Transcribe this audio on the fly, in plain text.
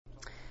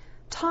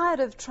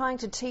Tired of trying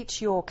to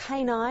teach your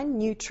canine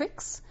new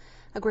tricks?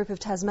 A group of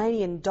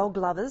Tasmanian dog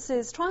lovers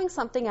is trying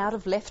something out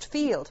of left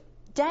field.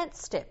 Dance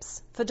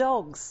steps for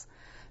dogs.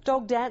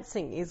 Dog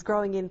dancing is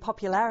growing in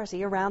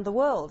popularity around the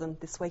world, and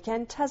this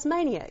weekend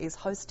Tasmania is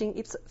hosting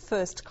its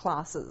first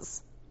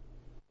classes.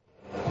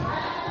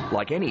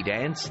 Like any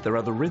dance, there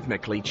are the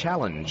rhythmically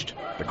challenged,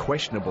 the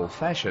questionable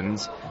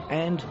fashions,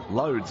 and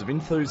loads of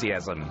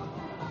enthusiasm.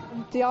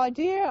 The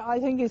idea, I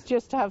think, is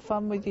just to have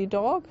fun with your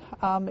dog.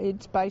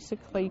 It's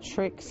basically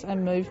tricks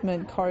and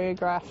movement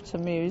choreographed to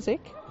music.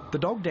 The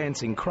dog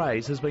dancing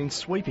craze has been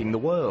sweeping the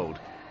world.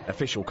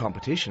 Official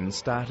competitions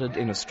started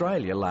in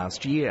Australia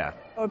last year.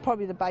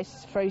 Probably the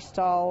basis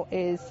freestyle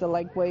is the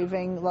leg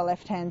weaving, the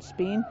left-hand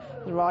spin,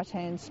 the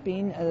right-hand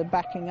spin, the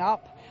backing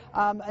up.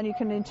 And you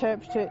can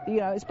interpret it,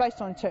 it's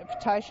based on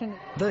interpretation.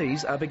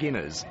 These are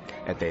beginners.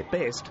 At their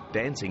best,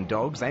 dancing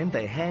dogs and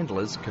their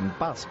handlers can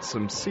bust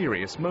some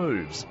serious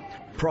moves.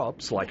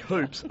 Props like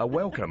hoops are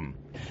welcome.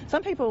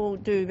 Some people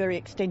do very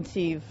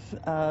extensive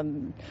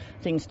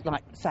things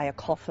like, say, a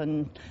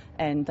coffin,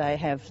 and they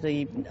have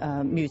the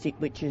music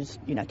which is,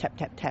 tap,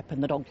 tap, tap,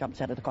 and the dog jumps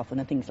out of the coffin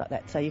and things like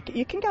that. So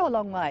you can go a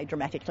long way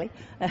dramatically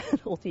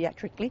or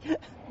theatrically.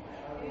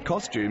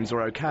 Costumes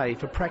are okay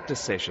for practice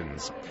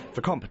sessions.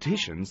 For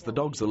competitions, the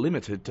dogs are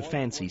limited to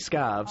fancy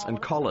scarves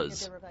and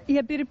collars.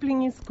 Yeah, a bit of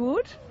bling is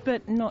good,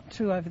 but not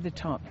too over the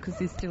top, because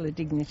there's still a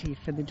dignity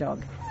for the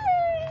dog.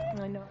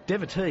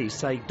 Devotees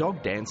say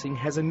dog dancing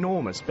has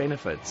enormous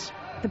benefits.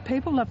 The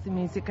people love the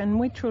music, and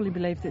we truly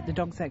believe that the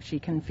dogs actually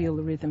can feel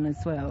the rhythm as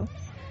well.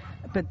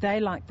 But they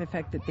like the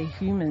fact that the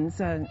humans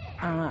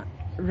are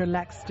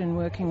relaxed and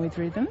working with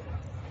rhythm,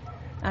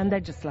 and they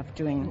just love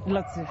doing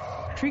lots of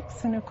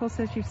tricks, and of course,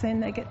 as you've seen,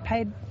 they get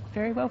paid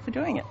very well for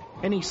doing it.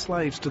 Any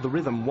slaves to the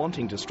rhythm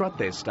wanting to strut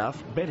their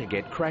stuff better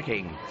get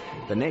cracking.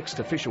 The next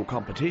official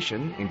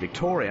competition in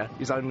Victoria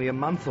is only a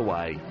month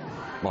away.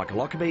 Michael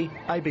Lockerbie,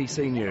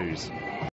 ABC News.